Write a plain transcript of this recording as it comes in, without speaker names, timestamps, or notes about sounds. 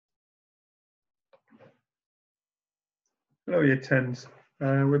Hello, Year 10s.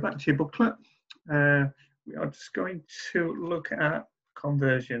 We're back to your booklet. We are just going to look at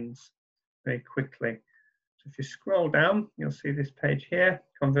conversions very quickly. So if you scroll down, you'll see this page here,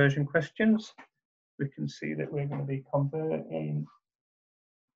 conversion questions. We can see that we're going to be converting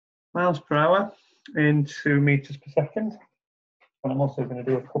miles per hour into meters per second. And I'm also going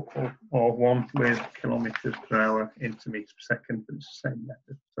to do a couple or one with kilometers per hour into meters per second, but it's the same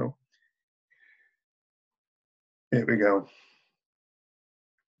method. So here we go.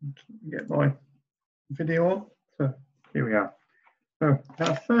 Get my video on. So here we are. So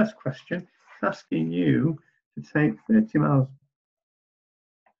our first question is asking you to take 30 miles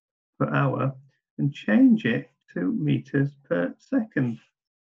per hour and change it to meters per second.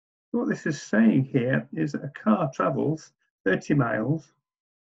 What this is saying here is that a car travels 30 miles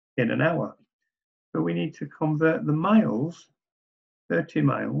in an hour. So we need to convert the miles, 30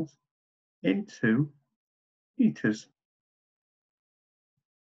 miles, into meters.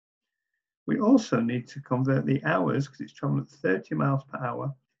 We also need to convert the hours, because it's traveling at 30 miles per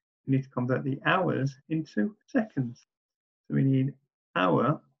hour. We need to convert the hours into seconds. So we need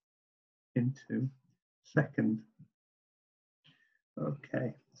hour into second.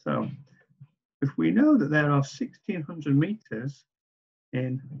 Okay, so if we know that there are 1,600 meters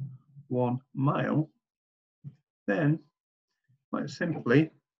in 1 mile, then quite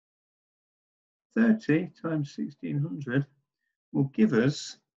simply 30 times 1,600 will give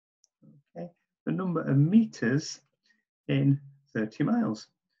us the number of meters in 30 miles.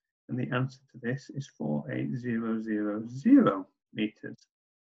 And the answer to this is 48000 meters.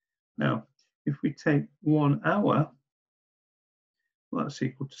 Now, if we take 1 hour, well, that's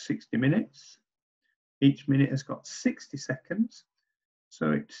equal to 60 minutes. Each minute has got 60 seconds.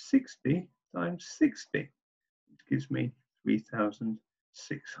 So it's 60 times 60, which gives me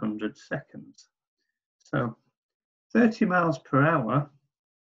 3,600 seconds. So 30 miles per hour,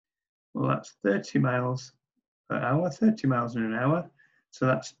 well, that's 30 miles per hour, 30 miles in an hour. So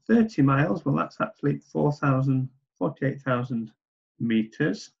that's 30 miles. Well, that's actually 48,000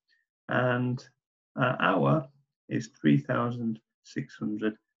 meters. And an hour is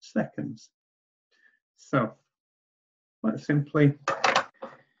 3,600 seconds. So quite simply,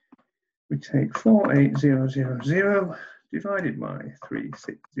 we take 48000 divided by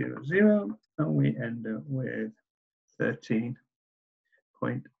 3600, and we end up with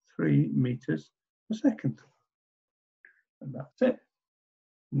 13.3 meters per second. And that's it.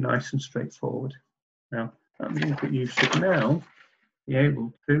 Nice and straightforward. Now, that means that you should now be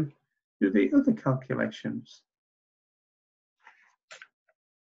able to do the other calculations.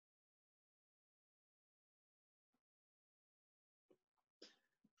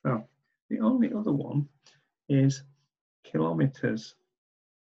 So, the only other one is kilometers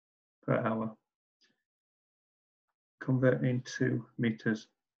per hour, converting to meters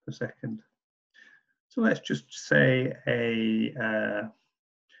per second. So let's just say a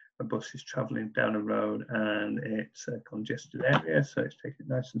bus is traveling down a road and it's a congested area, so it's taking it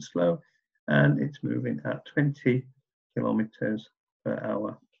nice and slow, and it's moving at 20 kilometers per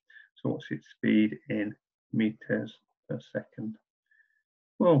hour. So what's its speed in meters per second?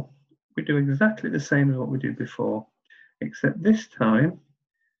 Well, we do exactly the same as what we did before, except this time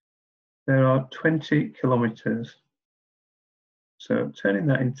there are 20 kilometers. So turning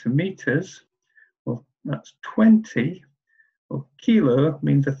that into meters, well, that's 20. Well, kilo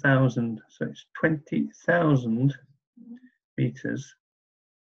means 1,000, so it's 20,000 meters.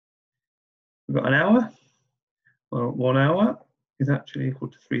 We've got an hour. Well, 1 hour is actually equal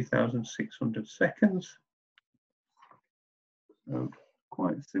to 3,600 seconds. So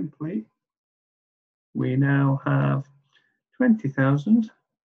quite simply, we now have 20,000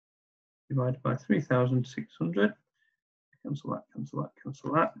 divided by 3,600. Cancel that, cancel that,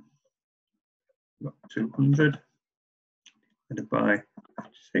 cancel that. We've got 200 divided by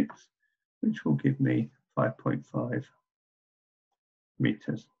 56, which will give me 5.5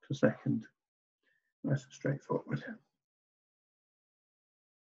 meters per second. Nice and straightforward.